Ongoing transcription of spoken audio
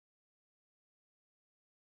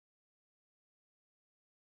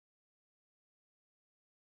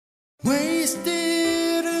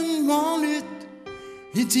Wasted and wanted,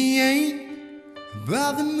 it ain't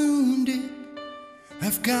about the moon did.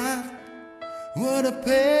 I've got what I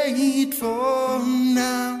paid for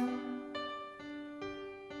now.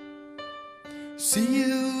 See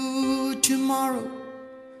you tomorrow.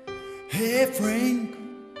 Hey Frank,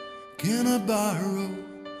 can I borrow?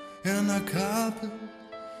 And a couple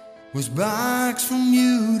was bags from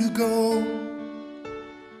you to go.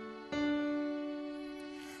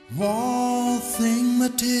 One thing,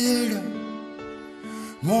 Matilda,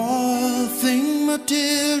 one thing,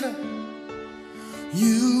 Matilda,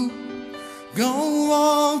 you go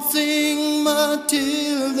one thing,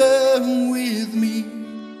 Matilda, with me.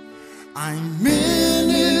 I'm an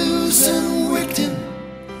innocent victim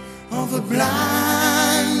of a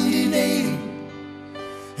blinding alien,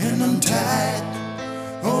 and I'm tired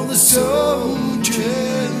of the soldiers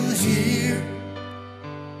here.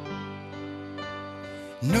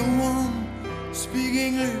 No one speaks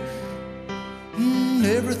English,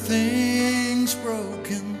 everything's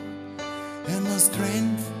broken, and my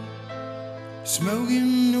strength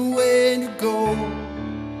smoking away to go.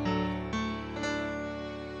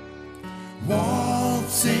 One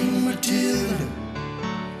thing, Matilda,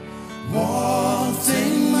 one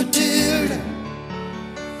thing, Matilda,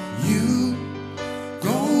 you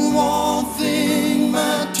go one thing,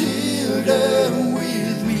 Matilda,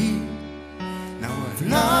 with me. Now I've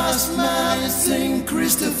lost my St.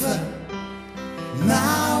 Christopher,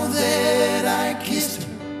 now that I kissed her,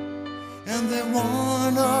 and that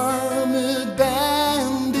one-armed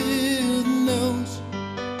bandit knows,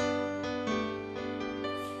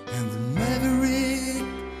 and the maverick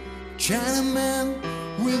Chinaman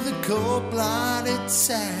with the cold-blooded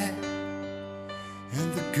side,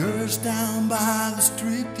 and the girls down by the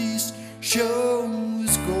striptease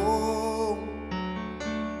shows go.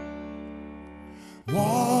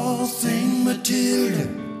 One thing, Matilda,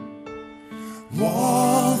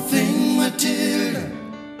 one thing, Matilda,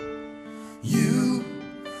 you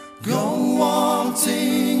go one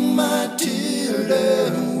thing,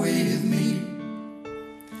 Matilda, with me.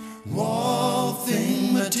 One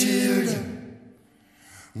thing, Matilda,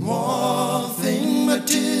 one thing,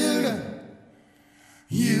 Matilda,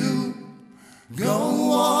 you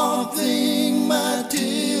go on.